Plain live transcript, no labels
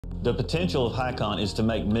The potential of HyCon is to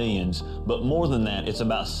make millions, but more than that, it's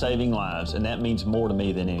about saving lives, and that means more to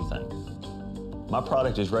me than anything. My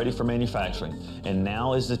product is ready for manufacturing, and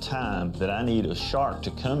now is the time that I need a shark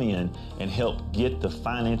to come in and help get the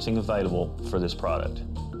financing available for this product.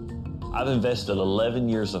 I've invested 11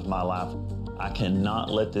 years of my life. I cannot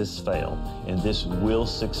let this fail, and this will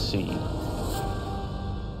succeed.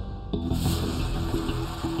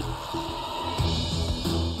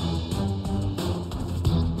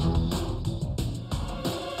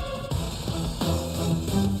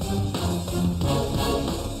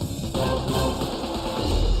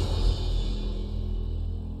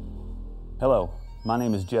 Hello, my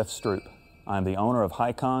name is Jeff Stroop. I am the owner of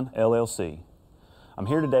HyCon LLC. I'm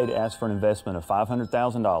here today to ask for an investment of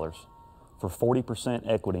 $500,000 for 40%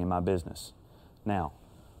 equity in my business. Now,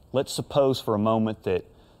 let's suppose for a moment that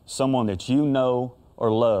someone that you know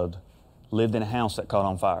or loved lived in a house that caught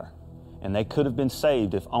on fire, and they could have been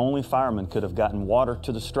saved if only firemen could have gotten water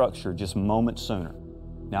to the structure just moments sooner.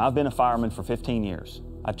 Now, I've been a fireman for 15 years.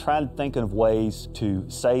 I tried thinking of ways to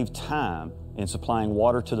save time in supplying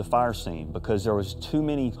water to the fire scene because there was too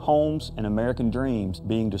many homes and American dreams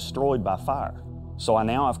being destroyed by fire. So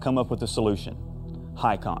I've come up with a solution,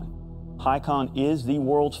 HyCon. HyCon is the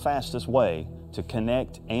world's fastest way to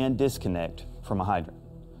connect and disconnect from a hydrant.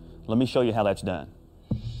 Let me show you how that's done.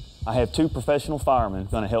 I have two professional firemen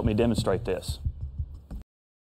going to help me demonstrate this.